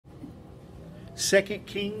2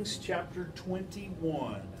 Kings chapter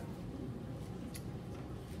 21.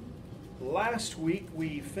 Last week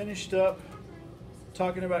we finished up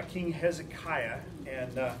talking about King Hezekiah,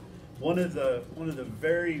 and one of the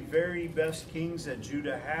very best kings that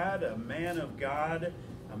Judah had, a man of God,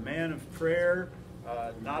 a man of prayer,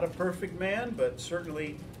 not a perfect man, but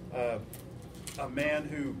certainly a man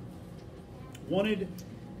who wanted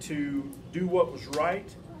to do what was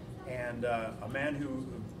right, and a man who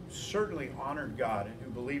certainly honored God and who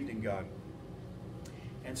believed in God.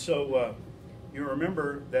 And so you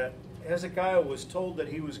remember that Hezekiah was told that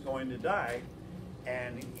he was going to die,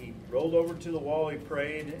 and he rolled over to the wall, he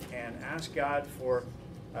prayed, and asked God for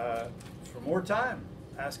more time.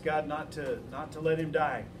 Asked God not to let him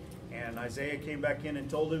die. And Isaiah came back in and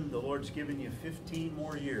told him, the Lord's given you 15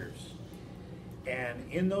 more years. And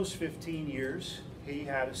in those 15 years, he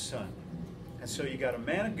had a son. And so you got a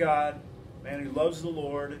man of God, a man who loves the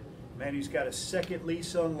Lord, a man who's got a second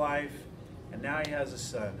lease on life, and now he has a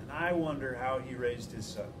son. And I wonder how he raised his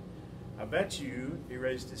son. I bet you he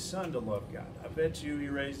raised his son to love God. I bet you he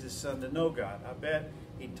raised his son to know God. I bet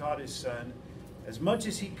he taught his son as much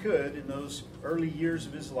as he could in those early years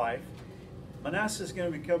of his life. Manasseh is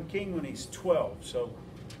going to become king when he's 12, so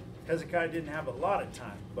Hezekiah didn't have a lot of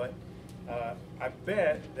time, but I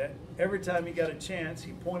bet that every time he got a chance,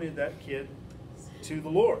 he pointed that kid to the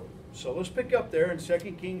Lord. So let's pick up there in 2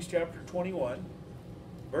 Kings chapter 21,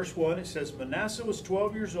 verse 1. It says, Manasseh was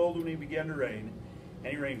 12 years old when he began to reign,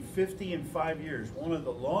 and he reigned 55 years, one of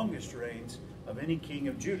the longest reigns of any king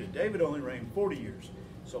of Judah. David only reigned 40 years,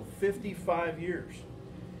 so 55 years.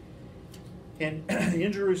 And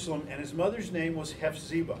in Jerusalem, and his mother's name was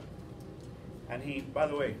Hephzibah. And he, by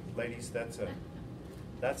the way, ladies, that's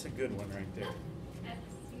a good one right there.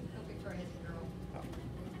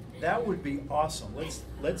 That would be awesome. Let's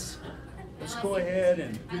go ahead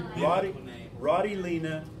and Roddy,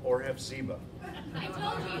 Lena, or Hephzibah. I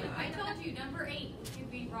told you, number 8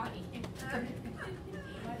 would be Roddy.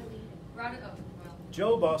 Roddy. Oh, well.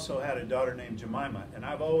 Job also had a daughter named Jemima, and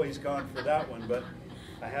I've always gone for that one, but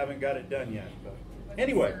I haven't got it done yet. But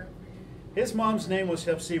anyway, his mom's name was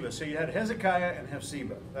Hephzibah. So you had Hezekiah and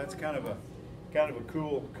Hephzibah. That's kind of a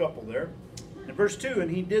cool couple there. In verse 2,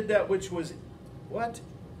 and he did that which was what?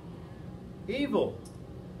 Evil.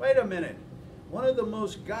 Wait a minute. One of the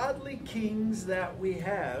most godly kings that we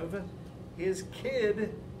have, his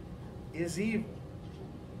kid is evil.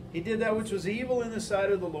 He did that which was evil in the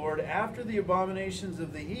sight of the Lord, after the abominations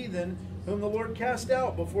of the heathen, whom the Lord cast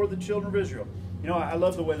out before the children of Israel. You know, I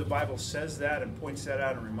love the way the Bible says that and points that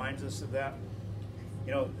out and reminds us of that.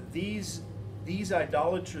 You know, these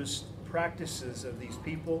idolatrous practices of these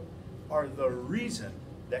people are the reason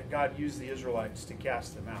that God used the Israelites to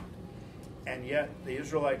cast them out. And yet the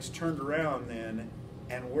Israelites turned around then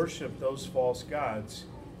and worshiped those false gods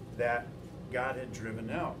that God had driven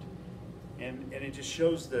out. And it just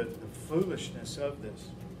shows the foolishness of this.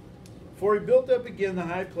 For he built up again the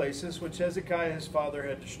high places which Hezekiah his father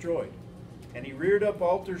had destroyed. And he reared up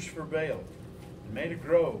altars for Baal and made a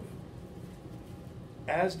grove,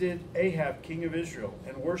 as did Ahab king of Israel,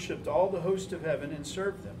 and worshipped all the host of heaven and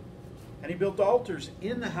served them. And he built altars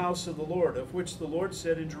in the house of the Lord, of which the Lord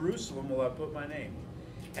said, in Jerusalem will I put my name.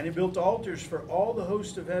 And he built altars for all the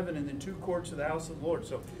host of heaven in the two courts of the house of the Lord.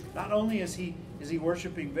 So not only is he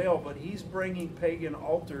worshiping Baal, but he's bringing pagan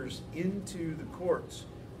altars into the courts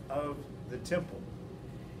of the temple.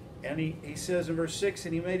 And he says in verse 6,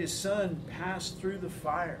 and he made his son pass through the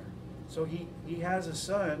fire. So he has a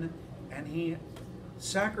son, and he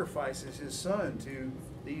sacrifices his son to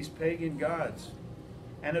these pagan gods,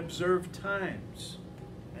 and observed times,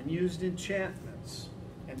 and used enchantments,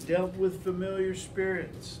 and dealt with familiar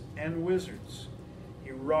spirits and wizards.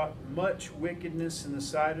 He wrought much wickedness in the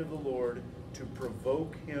sight of the Lord to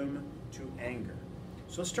provoke him to anger.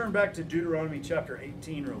 So let's turn back to Deuteronomy chapter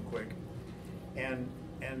 18 real quick. And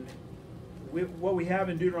what we have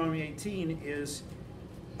in Deuteronomy 18 is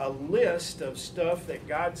a list of stuff that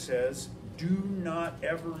God says do not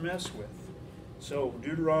ever mess with. So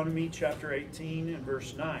Deuteronomy chapter 18 and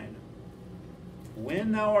verse 9.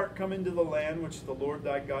 When thou art come into the land which the Lord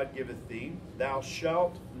thy God giveth thee, thou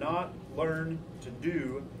shalt not learn to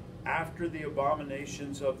do after the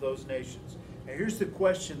abominations of those nations. Now here's the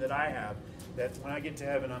question that I have, that when I get to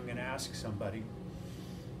heaven I'm going to ask somebody.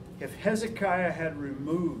 If Hezekiah had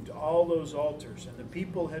removed all those altars, and the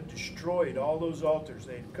people had destroyed all those altars,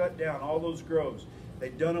 they had cut down all those groves,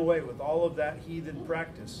 they'd done away with all of that heathen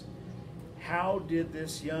practice, how did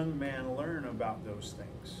this young man learn about those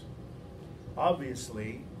things?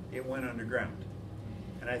 Obviously, it went underground.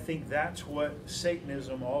 And I think that's what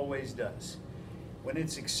Satanism always does. When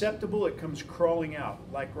it's acceptable, it comes crawling out,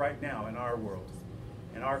 like right now in our world,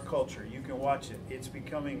 in our culture. You can watch it. It's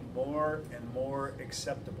becoming more and more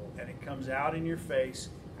acceptable, and it comes out in your face,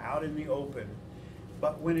 out in the open.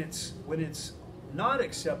 But when it's not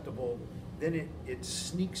acceptable, then it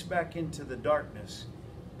sneaks back into the darkness,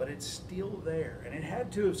 but it's still there, and it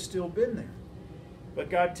had to have still been there. But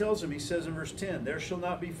God tells him, he says in verse 10, there shall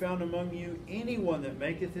not be found among you anyone that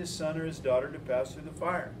maketh his son or his daughter to pass through the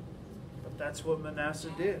fire. But that's what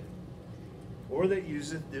Manasseh did. Or that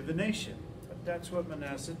useth divination. But that's what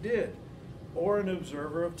Manasseh did. Or an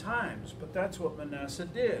observer of times. But that's what Manasseh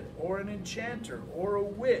did. Or an enchanter, or a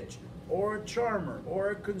witch, or a charmer,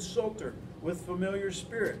 or a consulter with familiar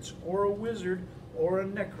spirits, or a wizard, or a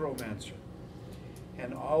necromancer.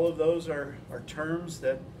 And all of those are terms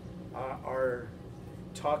that are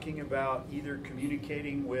talking about either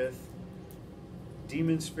communicating with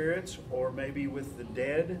demon spirits or maybe with the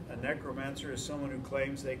dead. A necromancer is someone who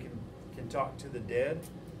claims they can talk to the dead.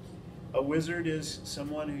 A wizard is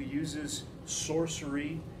someone who uses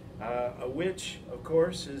sorcery. A witch, of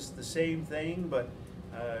course, is the same thing, but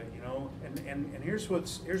and here's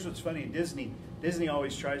what's funny. Disney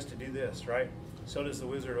always tries to do this, right? So does the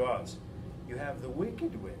Wizard of Oz. You have the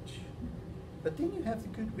wicked witch, but then you have the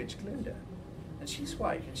good witch, Glinda. And she's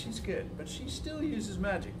white, and she's good, but she still uses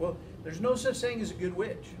magic. Well, there's no such thing as a good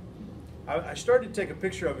witch. I started to take a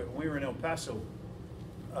picture of it when we were in El Paso.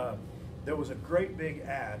 There was a great big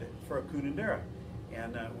ad for a Cunandera.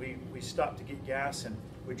 And we stopped to get gas, and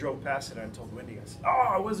we drove past it, and I told Wendy, I said,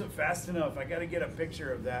 I wasn't fast enough. I got to get a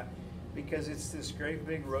picture of that, because it's this great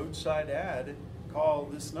big roadside ad. Call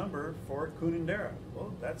this number for Cunandera.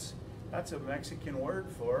 Well, that's a Mexican word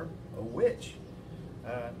for a witch.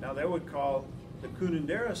 Now, they would call the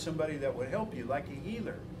Cunandera somebody that would help you, like a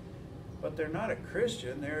healer. But they're not a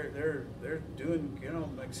Christian. They're doing,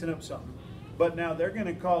 mixing up something. But now they're going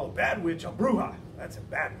to call a bad witch a bruja. That's a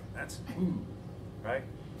bad one. That's right?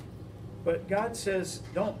 But God says,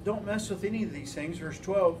 don't mess with any of these things. Verse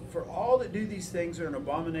 12, for all that do these things are an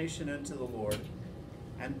abomination unto the Lord.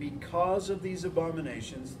 And because of these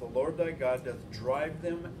abominations, the Lord thy God doth drive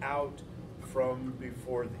them out from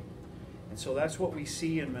before thee. And so that's what we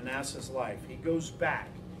see in Manasseh's life. He goes back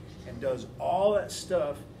and does all that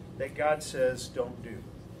stuff that God says don't do.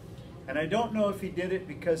 And I don't know if he did it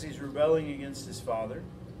because he's rebelling against his father.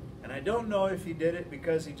 And I don't know if he did it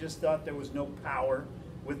because he just thought there was no power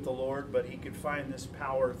with the Lord, but he could find this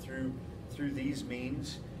power through these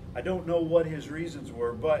means. I don't know what his reasons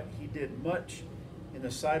were, but he did much in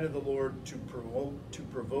the sight of the Lord to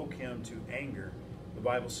provoke him to anger. The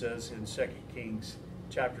Bible says in 2 Kings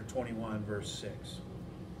chapter 21, verse 6.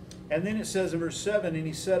 And then it says in verse 7, and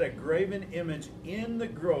he set a graven image in the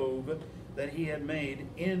grove that he had made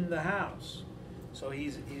in the house. So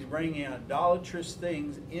he's bringing idolatrous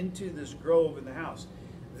things into this grove in the house.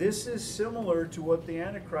 This is similar to what the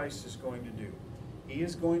Antichrist is going to do. He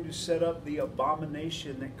is going to set up the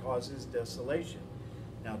abomination that causes desolation.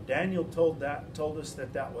 Now, Daniel told us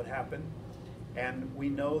that would happen. And we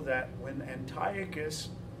know that when Antiochus,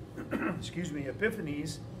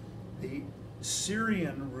 Epiphanes, the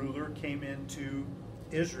Syrian ruler, came into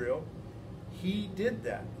Israel, he did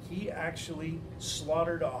that. He actually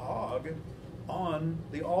slaughtered a hog on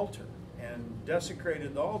the altar and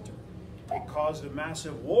desecrated the altar. It caused a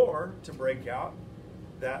massive war to break out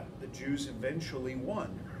that the Jews eventually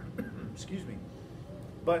won.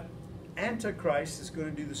 But Antichrist is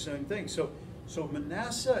going to do the same thing. So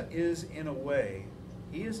Manasseh is, in a way,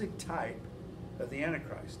 he is a type of the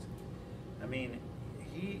Antichrist. I mean,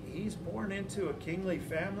 he's born into a kingly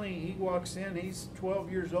family. He walks in, he's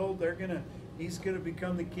 12 years old. He's going to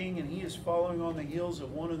become the king, and he is following on the heels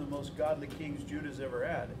of one of the most godly kings Judah's ever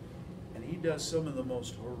had. And he does some of the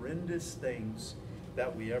most horrendous things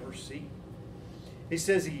that we ever see. He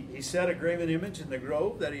says he set a graven image in the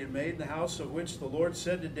grove that he had made in the house, of which the Lord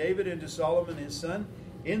said to David and to Solomon his son,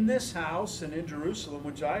 in this house and in Jerusalem,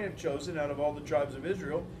 which I have chosen out of all the tribes of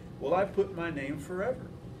Israel, will I put my name forever.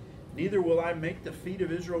 Neither will I make the feet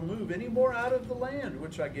of Israel move any more out of the land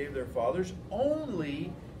which I gave their fathers,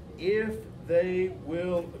 only if they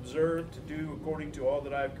will observe to do according to all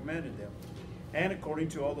that I have commanded them, and according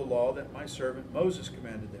to all the law that my servant Moses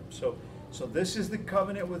commanded them. So this is the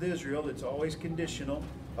covenant with Israel. It's always conditional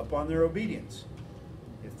upon their obedience.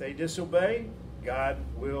 If they disobey, God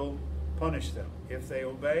will punish them. If they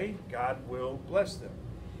obey, God will bless them.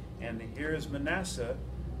 And here is Manasseh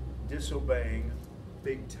disobeying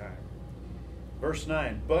big time. Verse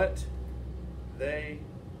 9, but they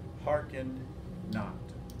hearkened not.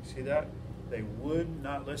 See that? They would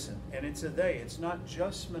not listen. And it's a they. It's not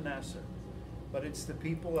just Manasseh, but it's the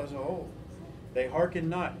people as a whole. They hearkened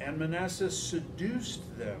not, and Manasseh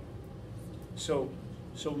seduced them. So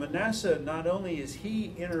Manasseh, not only is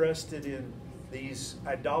he interested in these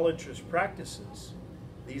idolatrous practices,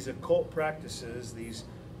 these occult practices, these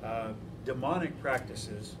demonic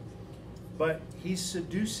practices, but he's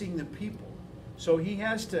seducing the people. So he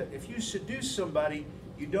has to, if you seduce somebody,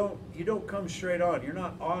 you don't come straight on. You're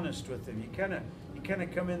not honest with them. You kind of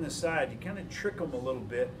come in the side. You kind of trick them a little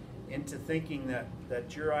bit into thinking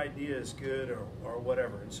that your idea is good or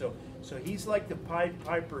whatever. And so he's like the Pied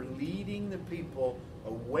Piper, leading the people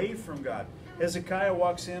away from God. Hezekiah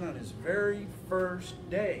walks in on his very first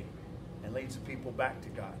day and leads the people back to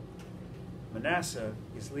God. Manasseh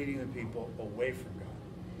is leading the people away from God.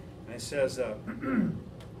 And it says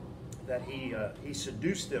that he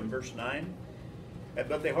seduced them, verse 9.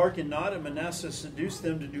 But they hearkened not, and Manasseh seduced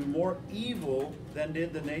them to do more evil than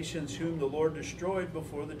did the nations whom the Lord destroyed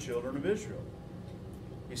before the children of Israel.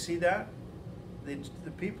 You see that?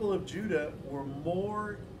 The people of Judah were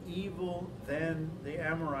more evil than the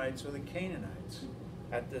Amorites or the Canaanites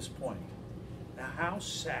at this point. Now, how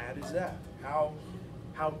sad is that? How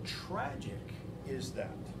tragic is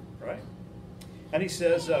that, right? And he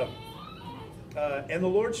says, and the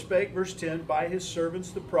Lord spake, verse 10, by his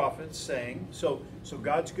servants the prophets, saying, so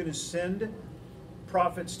God's going to send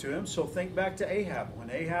prophets to him. So think back to Ahab. When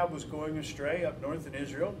Ahab was going astray up north in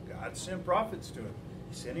Israel, God sent prophets to him.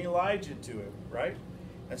 He sent Elijah to him, right?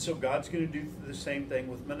 And so God's going to do the same thing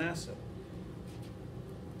with Manasseh.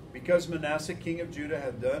 Because Manasseh, king of Judah,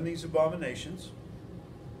 had done these abominations,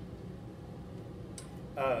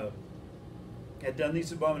 and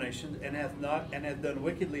hath done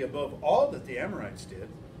wickedly above all that the Amorites did,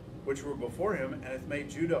 which were before him, and hath made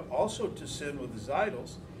Judah also to sin with his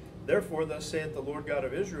idols. Therefore, thus saith the Lord God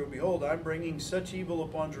of Israel, behold, I'm bringing such evil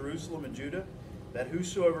upon Jerusalem and Judah, that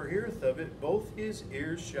whosoever heareth of it, both his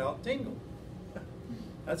ears shall tingle.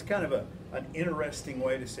 That's kind of an interesting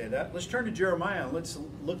way to say that. Let's turn to Jeremiah and let's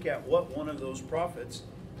look at what one of those prophets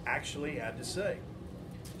actually had to say.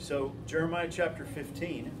 So, Jeremiah chapter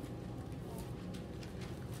 15,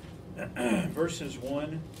 verses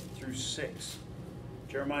 1 through 6.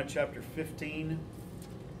 Jeremiah chapter 15,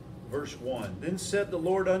 verse 1. Then said the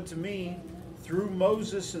Lord unto me, though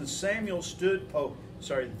Moses and Samuel stood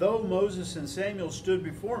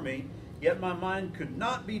before me, yet my mind could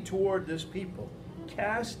not be toward this people.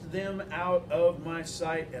 Cast them out of my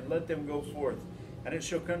sight, and let them go forth. And it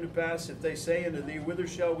shall come to pass, if they say unto thee, whither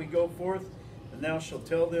shall we go forth? And thou shalt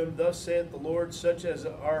tell them, thus saith the Lord, such as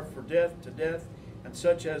are for death to death, and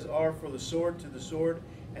such as are for the sword to the sword,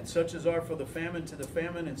 and such as are for the famine to the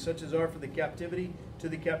famine, and such as are for the captivity to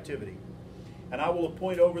the captivity. And I will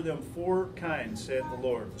appoint over them 4 kinds, saith the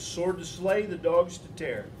Lord: the sword to slay, the dogs to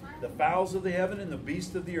tear, the fowls of the heaven, and the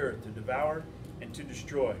beasts of the earth to devour and to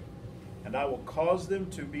destroy. And I will cause them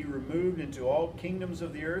to be removed into all kingdoms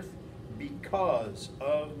of the earth, because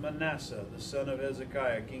of Manasseh, the son of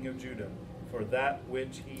Hezekiah, king of Judah, for that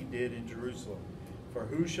which he did in Jerusalem. For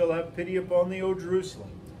who shall have pity upon thee, O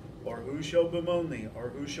Jerusalem? Or who shall bemoan thee? Or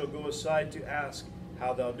who shall go aside to ask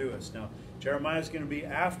how thou doest? Now, Jeremiah is going to be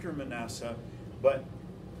after Manasseh, but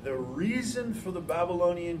the reason for the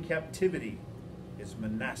Babylonian captivity is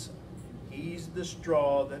Manasseh. He's the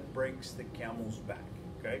straw that breaks the camel's back,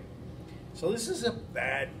 okay? So this is a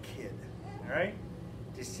bad kid, all right?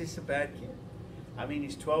 This is a bad kid. I mean,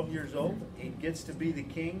 he's 12 years old. He gets to be the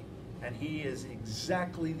king, and he is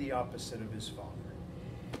exactly the opposite of his father.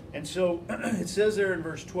 And so it says there in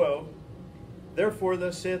verse 12, therefore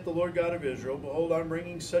thus saith the Lord God of Israel, behold, I'm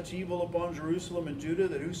bringing such evil upon Jerusalem and Judah,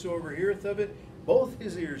 that whosoever heareth of it, both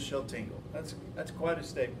his ears shall tingle. That's quite a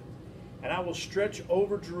statement. And I will stretch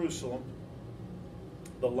over Jerusalem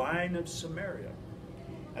the line of Samaria,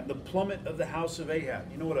 and the plummet of the house of Ahab.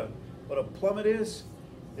 You know what a plummet is?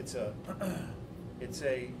 It's a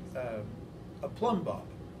plumb bob.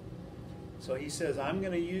 So he says, I'm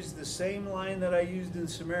going to use the same line that I used in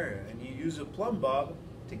Samaria. And you use a plumb bob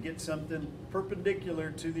to get something perpendicular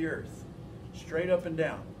to the earth, straight up and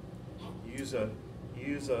down. You use a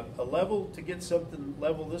level to get something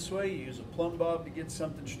level this way. You use a plumb bob to get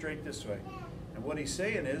something straight this way. And what he's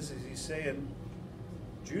saying is he's saying,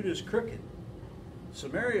 Judah's crooked.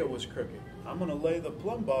 Samaria was crooked. I'm going to lay the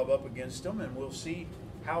plumb bob up against them, and we'll see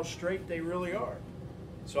how straight they really are.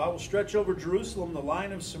 So I will stretch over Jerusalem the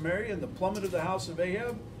line of Samaria and the plummet of the house of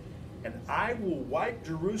Ahab, and I will wipe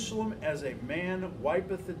Jerusalem as a man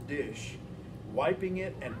wipeth a dish, wiping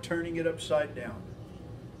it and turning it upside down.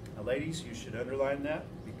 Now, ladies, you should underline that,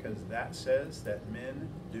 because that says that men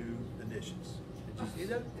do the dishes. Did you see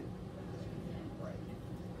that?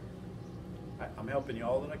 I'm helping you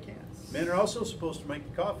all that I can. Men are also supposed to make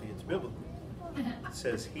the coffee. It's biblical. It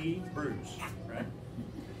says he bruised, right?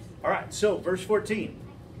 All right, so verse 14.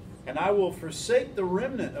 And I will forsake the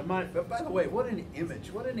remnant of my... But by the way, what an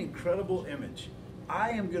image. What an incredible image.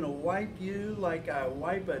 I am going to wipe you like I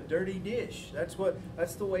wipe a dirty dish. That's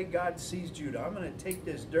the way God sees Judah. I'm going to take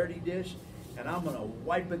this dirty dish and I'm going to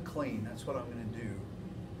wipe it clean. That's what I'm going to do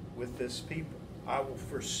with this people. I will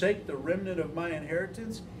forsake the remnant of my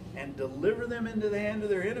inheritance and deliver them into the hand of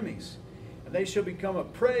their enemies. And they shall become a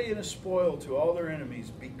prey and a spoil to all their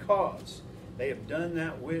enemies, because they have done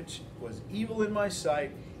that which was evil in my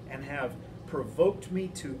sight, and have provoked me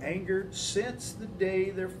to anger since the day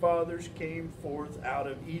their fathers came forth out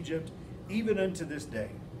of Egypt, even unto this day.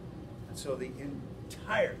 And so the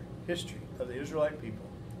entire history of the Israelite people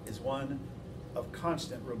is one of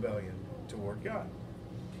constant rebellion toward God.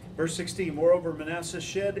 Verse 16, moreover, Manasseh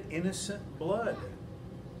shed innocent blood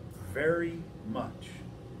very much.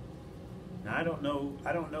 Now I don't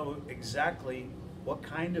know exactly what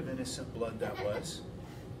kind of innocent blood that was,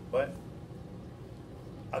 but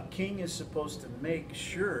a king is supposed to make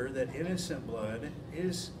sure that innocent blood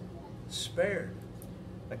is spared.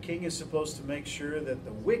 A king is supposed to make sure that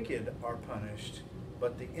the wicked are punished,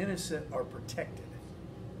 but the innocent are protected.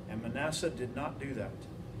 And Manasseh did not do that.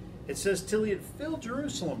 It says, till he had filled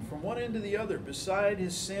Jerusalem from one end to the other, beside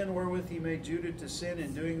his sin wherewith he made Judah to sin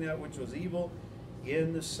in doing that which was evil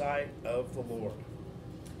in the sight of the Lord.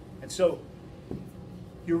 And so,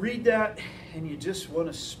 you read that and you just want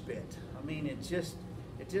to spit. I mean, it just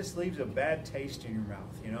leaves a bad taste in your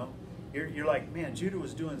mouth, you know. You're like, man, Judah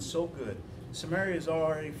was doing so good. Samaria's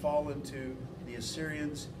already fallen to the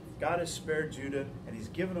Assyrians. God has spared Judah, and he's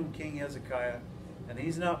given them King Hezekiah. And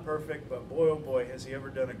he's not perfect, but boy, oh boy, has he ever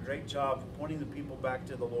done a great job of pointing the people back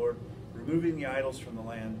to the Lord, removing the idols from the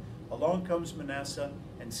land. Along comes Manasseh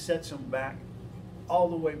and sets them back, all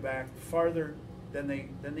the way back, farther than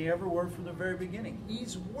they ever were from the very beginning.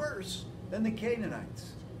 He's worse than the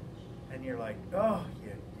Canaanites. And you're like, oh,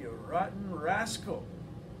 you rotten rascal.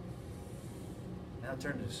 Now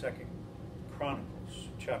turn to 2 Chronicles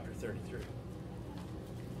chapter 33.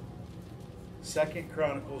 2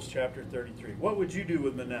 Chronicles chapter 33. What would you do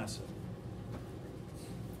with Manasseh?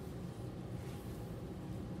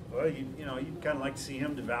 Well, you'd kind of like to see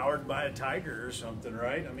him devoured by a tiger or something,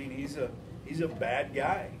 right? I mean, he's a bad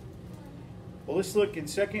guy. Well, let's look in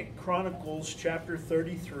 2 Chronicles chapter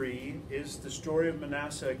 33 is the story of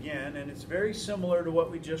Manasseh again, and it's very similar to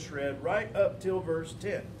what we just read right up till verse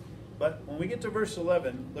 10. But when we get to verse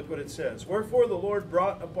 11, look what it says. Wherefore the Lord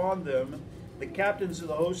brought upon them the captains of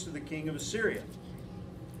the host of the king of Assyria,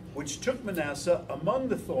 which took Manasseh among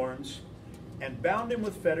the thorns and bound him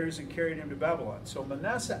with fetters and carried him to Babylon. So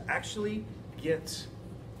Manasseh actually gets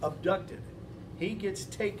abducted. He gets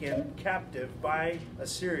taken captive by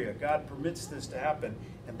Assyria. God permits this to happen.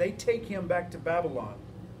 And they take him back to Babylon.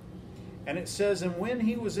 And it says, and when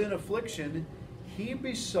he was in affliction, he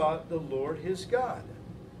besought the Lord his God.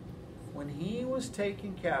 When he was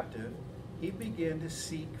taken captive, he began to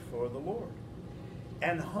seek for the Lord,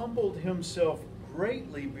 and humbled himself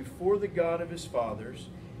greatly before the God of his fathers,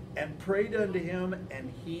 and prayed unto him,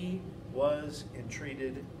 and he was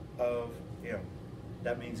entreated of him.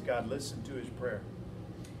 That means God listened to his prayer,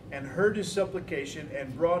 and heard his supplication,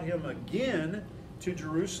 and brought him again to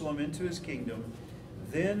Jerusalem into his kingdom.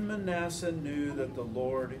 Then Manasseh knew that the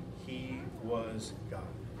Lord, he was God.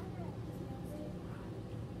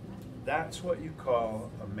 That's what you call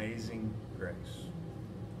amazing grace.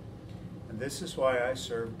 And this is why I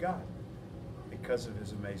serve God, because of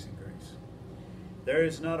his amazing grace. There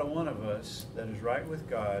is not a one of us that is right with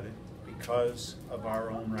God because of our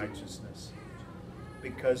own righteousness,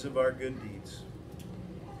 because of our good deeds.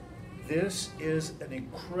 This is an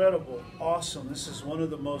incredible, awesome, this is one of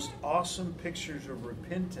the most awesome pictures of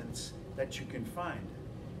repentance that you can find.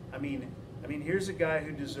 I mean, here's a guy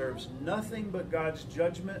who deserves nothing but God's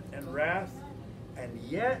judgment and wrath, and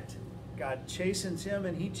yet God chastens him,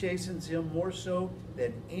 and he chastens him more so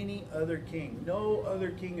than any other king. No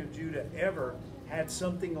other king of Judah ever had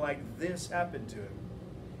something like this happen to him.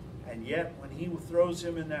 And yet, when he throws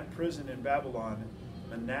him in that prison in Babylon,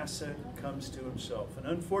 Manasseh comes to himself. And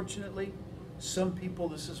unfortunately, some people,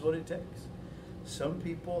 this is what it takes. Some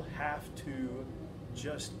people have to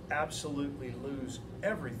just absolutely lose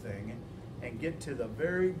everything and get to the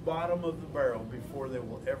very bottom of the barrel before they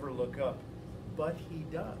will ever look up. But he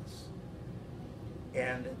does.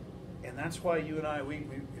 And that's why you and I,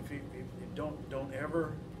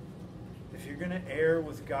 if you're going to err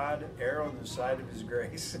with God, err on the side of his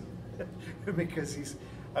grace. Because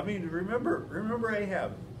remember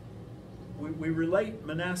Ahab. We relate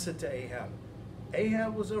Manasseh to Ahab.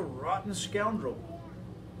 Ahab was a rotten scoundrel.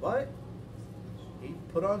 But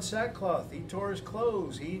put on sackcloth. He tore his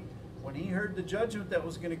clothes. When he heard the judgment that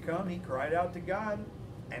was going to come, he cried out to God.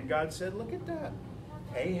 And God said, look at that.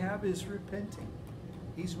 Ahab is repenting.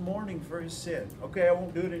 He's mourning for his sin. Okay, I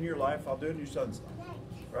won't do it in your life. I'll do it in your son's life.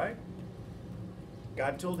 Right?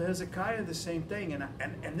 God told Hezekiah the same thing.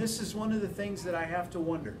 And this is one of the things that I have to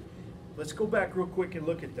wonder. Let's go back real quick and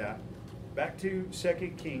look at that. Back to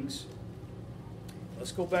 2 Kings.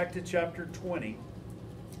 Let's go back to chapter 20.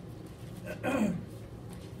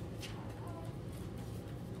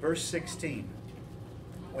 Verse 16.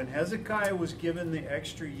 When Hezekiah was given the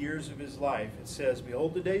extra years of his life, it says,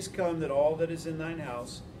 Behold, the days come that all that is in thine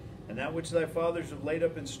house, and that which thy fathers have laid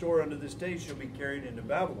up in store unto this day shall be carried into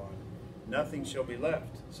Babylon. Nothing shall be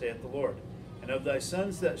left, saith the Lord. And of thy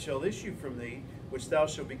sons that shall issue from thee, which thou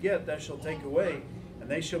shalt beget, thou shalt take away, and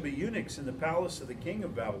they shall be eunuchs in the palace of the king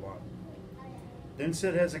of Babylon. Then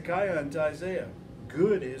said Hezekiah unto Isaiah,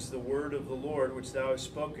 Good is the word of the Lord which thou hast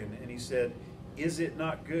spoken. And he said, Is it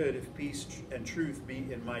not good if peace and truth be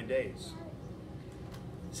in my days?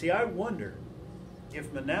 See, I wonder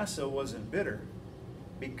if Manasseh wasn't bitter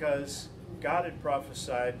because God had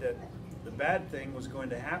prophesied that the bad thing was going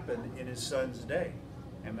to happen in his son's day.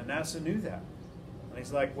 And Manasseh knew that. And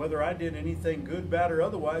he's like, whether I did anything good, bad, or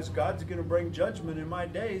otherwise, God's going to bring judgment in my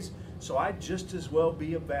days, so I'd just as well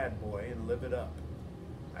be a bad boy and live it up.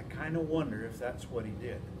 I kind of wonder if that's what he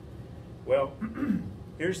did. Well,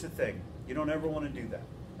 here's the thing. You don't ever want to do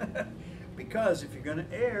that. Because if you're going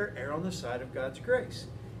to err on the side of God's grace.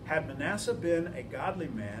 Had Manasseh been a godly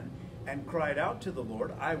man and cried out to the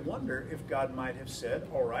Lord, I wonder if God might have said,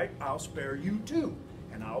 all right, I'll spare you too.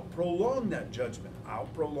 And I'll prolong that judgment. I'll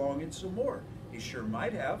prolong it some more. He sure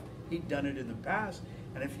might have. He'd done it in the past.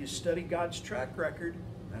 And if you study God's track record,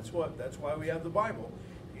 that's why we have the Bible.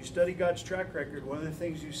 If you study God's track record, one of the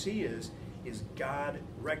things you see is God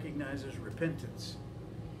recognizes repentance.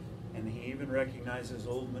 And he even recognizes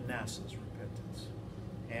old Manasseh's repentance.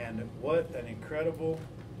 And what an incredible,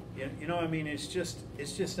 it's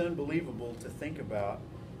just unbelievable to think about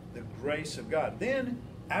the grace of God. Then,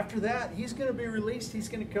 after that, he's going to be released. He's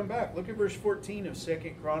going to come back. Look at verse 14 of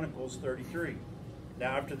 2 Chronicles 33.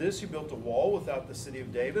 Now, after this, he built a wall without the city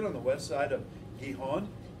of David on the west side of Gihon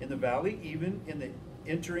in the valley, even in the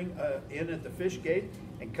entering in at the fish gate,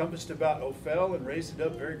 and compassed about Ophel and raised it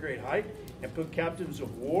up very great height, and put captains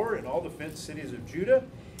of war in all the fenced cities of Judah.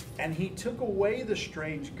 And he took away the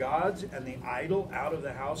strange gods and the idol out of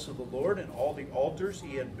the house of the Lord, and all the altars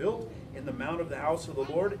he had built in the mount of the house of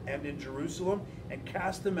the Lord and in Jerusalem, and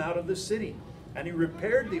cast them out of the city. And he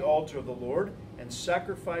repaired the altar of the Lord, and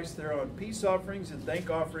sacrificed thereon peace offerings and thank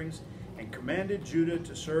offerings, and commanded Judah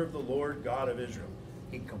to serve the Lord God of Israel.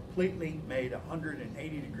 He completely made a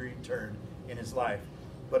 180-degree turn in his life,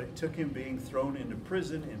 but it took him being thrown into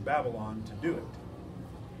prison in Babylon to do it.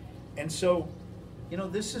 And so,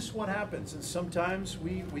 this is what happens. And sometimes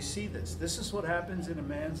we see this. This is what happens in a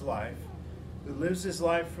man's life who lives his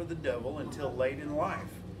life for the devil until late in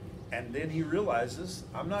life. And then he realizes,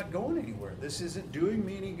 I'm not going anywhere. This isn't doing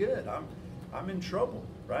me any good. I'm in trouble,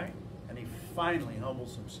 right? And he finally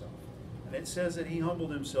humbles himself. And it says that he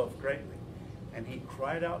humbled himself greatly. And he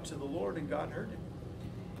cried out to the Lord, and God heard him.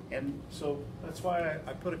 And so that's why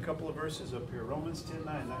I put a couple of verses up here. Romans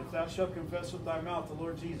 10:9. That if thou shalt confess with thy mouth the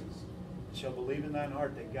Lord Jesus, and shalt believe in thine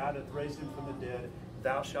heart that God hath raised him from the dead,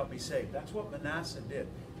 thou shalt be saved. That's what Manasseh did.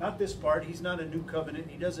 Not this part. He's not a new covenant.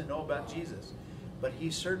 He doesn't know about Jesus. But he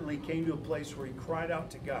certainly came to a place where he cried out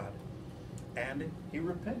to God. And he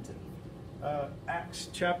repented. Acts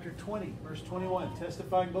chapter 20, verse 21.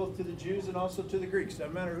 Testifying both to the Jews and also to the Greeks.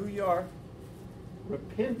 Doesn't matter who you are.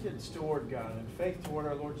 Repentance toward God and faith toward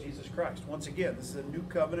our Lord Jesus Christ. Once again, this is a new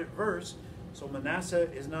covenant verse. So Manasseh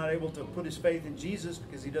is not able to put his faith in Jesus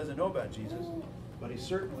because he doesn't know about Jesus. But he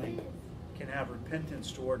certainly can have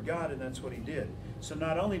repentance toward God, and that's what he did. So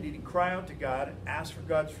not only did he cry out to God, ask for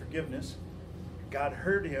God's forgiveness, God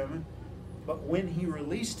heard him, but when he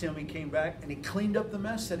released him, he came back and he cleaned up the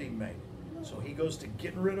mess that he'd made. So he goes to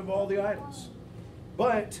getting rid of all the idols.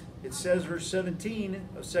 But it says, verse 17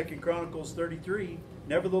 of 2 Chronicles 33,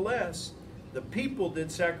 nevertheless, the people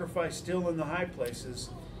did sacrifice still in the high places,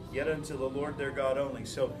 yet unto the Lord their God only.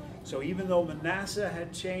 So even though Manasseh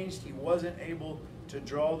had changed, he wasn't able to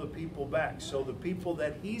draw the people back. So the people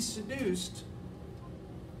that he seduced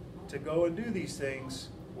to go and do these things,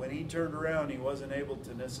 when he turned around, he wasn't able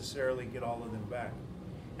to necessarily get all of them back.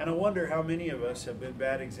 And I wonder how many of us have been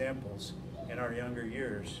bad examples in our younger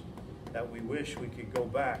years that we wish we could go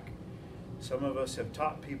back. Some of us have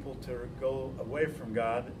taught people to go away from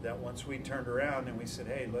God, that once we turned around and we said,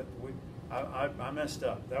 hey, I messed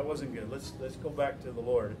up. That wasn't good. Let's go back to the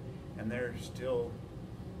Lord. And they're still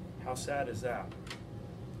How sad is that?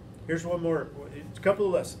 Here's one more, it's a couple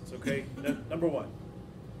of lessons, okay? Number one,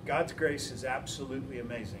 God's grace is absolutely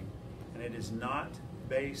amazing, and it is not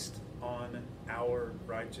based on our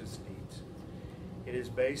righteous deeds. It is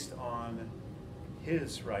based on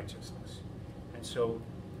His righteousness. And so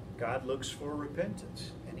God looks for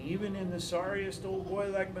repentance. And even in the sorriest old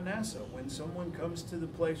boy like Manasseh, when someone comes to the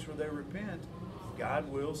place where they repent, God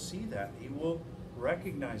will see that. He will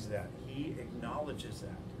recognize that. He acknowledges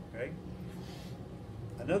that. Okay?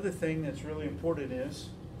 Another thing that's really important is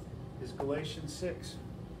Galatians 6,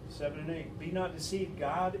 7 and 8. Be not deceived,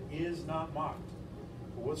 God is not mocked.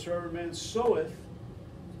 For whatsoever man soweth,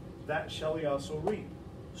 that shall he also reap.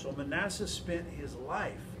 So Manasseh spent his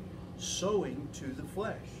life sowing to the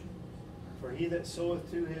flesh. For he that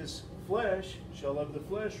soweth to his flesh shall of the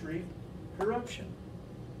flesh reap corruption.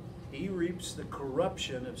 He reaps the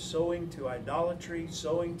corruption of sowing to idolatry,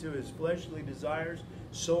 sowing to his fleshly desires,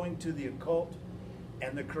 sowing to the occult.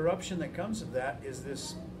 And the corruption that comes of that is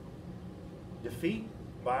this defeat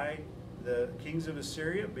by the kings of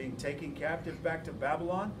Assyria, being taken captive back to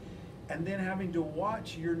Babylon, and then having to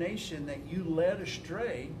watch your nation that you led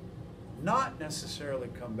astray not necessarily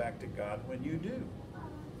come back to God when you do.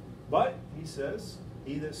 But, he says,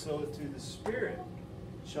 he that soweth to the Spirit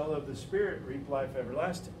shall of the Spirit reap life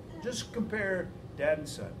everlasting. Just compare dad and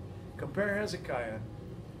son. Compare Hezekiah,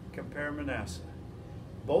 compare Manasseh.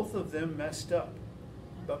 Both of them messed up.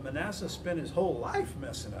 But Manasseh spent his whole life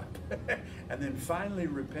messing up and then finally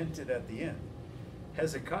repented at the end.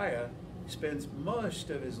 Hezekiah spends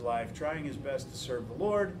most of his life trying his best to serve the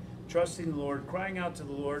Lord, trusting the Lord, crying out to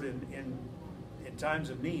the Lord in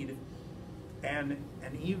times of need. And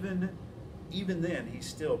even then, he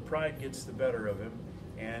still, pride gets the better of him,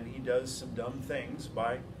 and he does some dumb things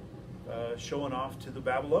by showing off to the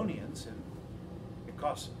Babylonians, and it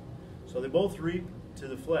costs him. So they both reap to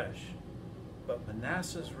the flesh. But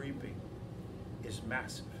Manasseh's reaping is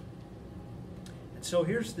massive. And so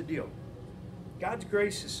here's the deal. God's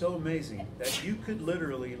grace is so amazing that you could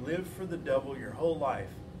literally live for the devil your whole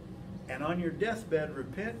life, and on your deathbed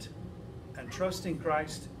repent and trust in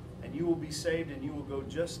Christ, and you will be saved, and you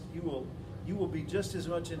will be just as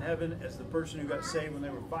much in heaven as the person who got saved when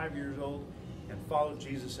they were 5 years old and followed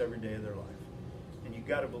Jesus every day of their life. And you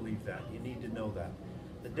got to believe that. You need to know that.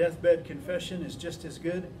 The deathbed confession is just as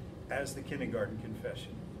good as the kindergarten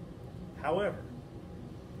confession. However,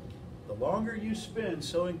 the longer you spend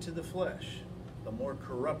sowing to the flesh, the more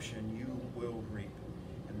corruption you will reap.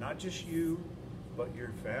 And not just you, but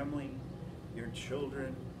your family, your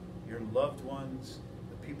children, your loved ones,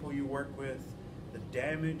 the people you work with, the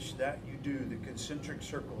damage that you do, the concentric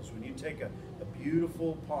circles. When you take a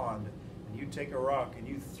beautiful pond and you take a rock and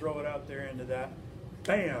you throw it out there into that,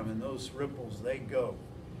 bam, and those ripples, they go.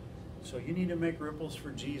 So you need to make ripples for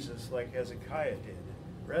Jesus like Hezekiah did,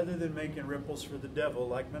 rather than making ripples for the devil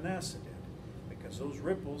like Manasseh did. Because those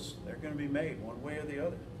ripples, they're going to be made one way or the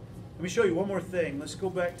other. Let me show you one more thing. Let's go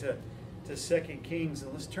back to 2 Kings,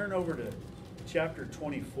 and let's turn over to chapter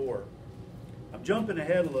 24. I'm jumping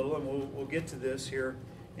ahead a little, and we'll get to this here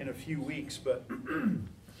in a few weeks, but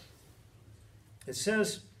it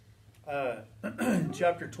says in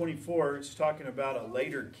chapter 24, it's talking about a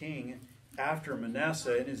later king after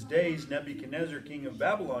Manasseh. In his days, Nebuchadnezzar, king of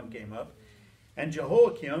Babylon, came up, and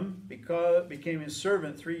Jehoiakim became his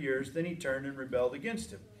servant 3 years. Then he turned and rebelled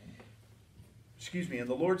against him. And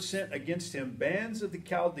the Lord sent against him bands of the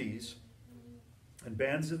Chaldees, and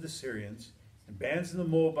bands of the Syrians, and bands of the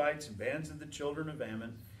Moabites, and bands of the children of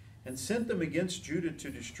Ammon, and sent them against Judah to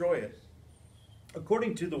destroy it,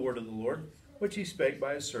 according to the word of the Lord, which he spake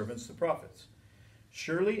by his servants the prophets.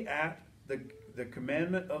 Surely at the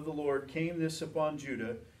commandment of the Lord came this upon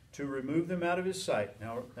Judah, to remove them out of his sight.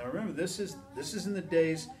 Now remember, this is in the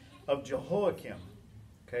days of Jehoiakim.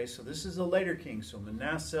 Okay, so this is a later king. So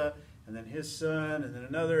Manasseh, and then his son, and then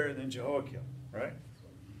another, and then Jehoiakim, right?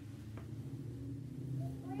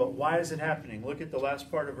 But why is it happening? Look at the last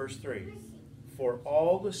part of verse 3. For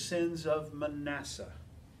all the sins of Manasseh,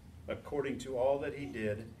 according to all that he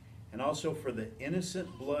did, and also for the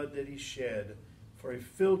innocent blood that he shed, for he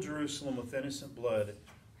filled Jerusalem with innocent blood,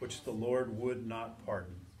 which the Lord would not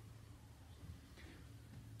pardon.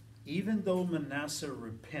 Even though Manasseh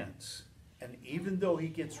repents, and even though he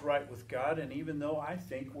gets right with God, and even though I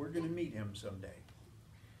think we're going to meet him someday,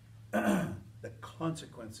 the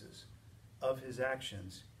consequences of his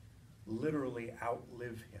actions literally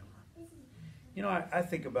outlive him. You know, I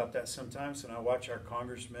think about that sometimes when I watch our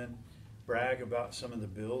congressmen brag about some of the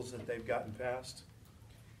bills that they've gotten passed.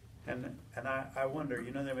 And I wonder,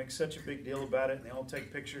 they make such a big deal about it, and they all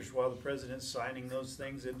take pictures while the president's signing those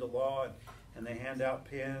things into law. and they hand out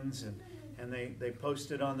pins, and they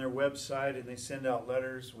post it on their website, and they send out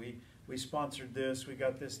letters. We sponsored this, we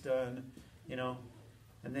got this done, you know.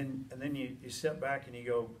 And then you step back and you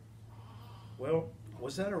go, well,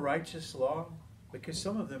 was that a righteous law? Because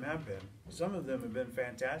some of them have been. Some of them have been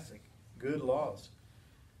fantastic, good laws.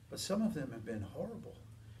 But some of them have been horrible.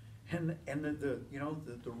 And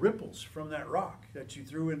the ripples from that rock that you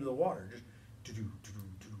threw into the water, just you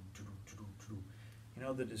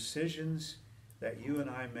know, the decisions that you and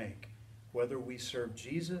I make, whether we serve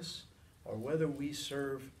Jesus or whether we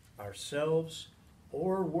serve ourselves,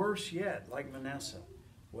 or worse yet, like Manasseh,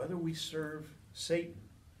 whether we serve Satan,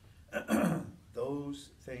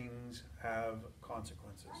 those things have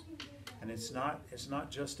consequences. And it's not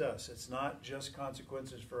just us. It's not just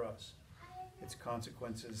consequences for us. It's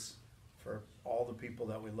consequences for all the people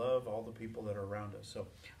that we love, all the people that are around us. So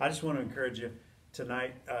I just want to encourage you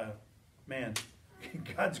tonight, man,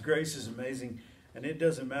 God's grace is amazing. And it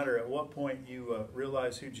doesn't matter at what point you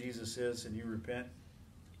realize who Jesus is and you repent,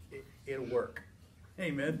 it'll work.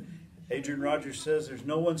 Amen. Adrian Rogers says there's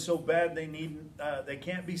no one so bad they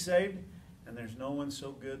can't be saved, and there's no one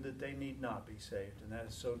so good that they need not be saved. And that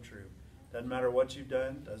is so true. Doesn't matter what you've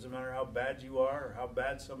done. Doesn't matter how bad you are or how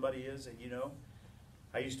bad somebody is that you know.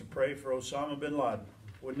 I used to pray for Osama bin Laden.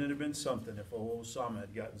 Wouldn't it have been something if Osama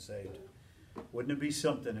had gotten saved? Wouldn't it be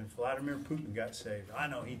something if Vladimir Putin got saved? I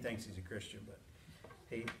know he thinks he's a Christian, but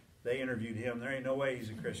they interviewed him. There ain't no way he's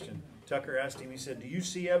a Christian. Tucker asked him, he said, do you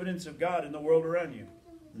see evidence of God in the world around you?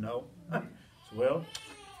 No. Well,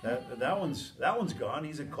 that one's gone.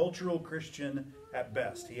 He's a cultural Christian at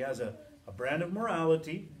best. He has a brand of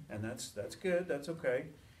morality, and that's good. That's okay.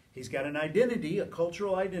 He's got an identity, a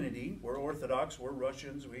cultural identity. We're Orthodox. We're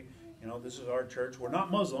Russians. This is our church. We're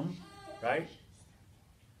not Muslim, right?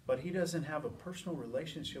 But he doesn't have a personal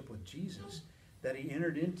relationship with Jesus that he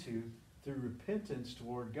entered into through repentance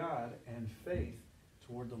toward God and faith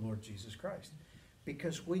toward the Lord Jesus Christ.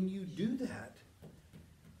 Because when you do that,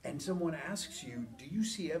 and someone asks you, do you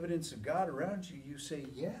see evidence of God around you? You say,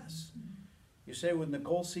 yes. You say with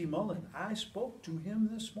Nicole C. Mullen, I spoke to him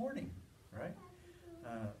this morning, right?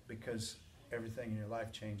 Because everything in your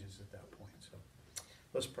life changes at that point. So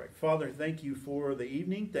let's pray. Father, thank you for the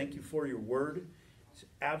evening. Thank you for your word. It's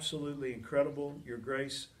absolutely incredible. Your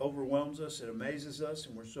grace overwhelms us. It amazes us.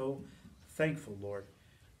 And we're so thankful, Lord.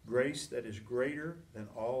 Grace that is greater than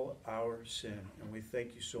all our sin. And we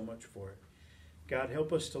thank you so much for it. God,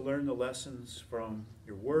 help us to learn the lessons from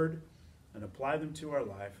your word and apply them to our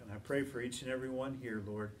life. And I pray for each and every one here,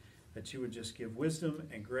 Lord, that you would just give wisdom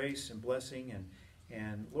and grace and blessing.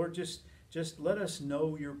 And Lord, just let us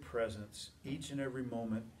know your presence each and every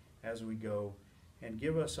moment as we go. And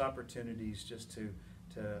give us opportunities just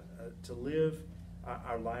to live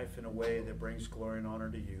our life in a way that brings glory and honor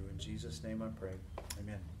to you. In Jesus' name I pray.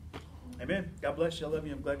 Amen. Amen. God bless you. I love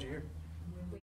you. I'm glad you're here.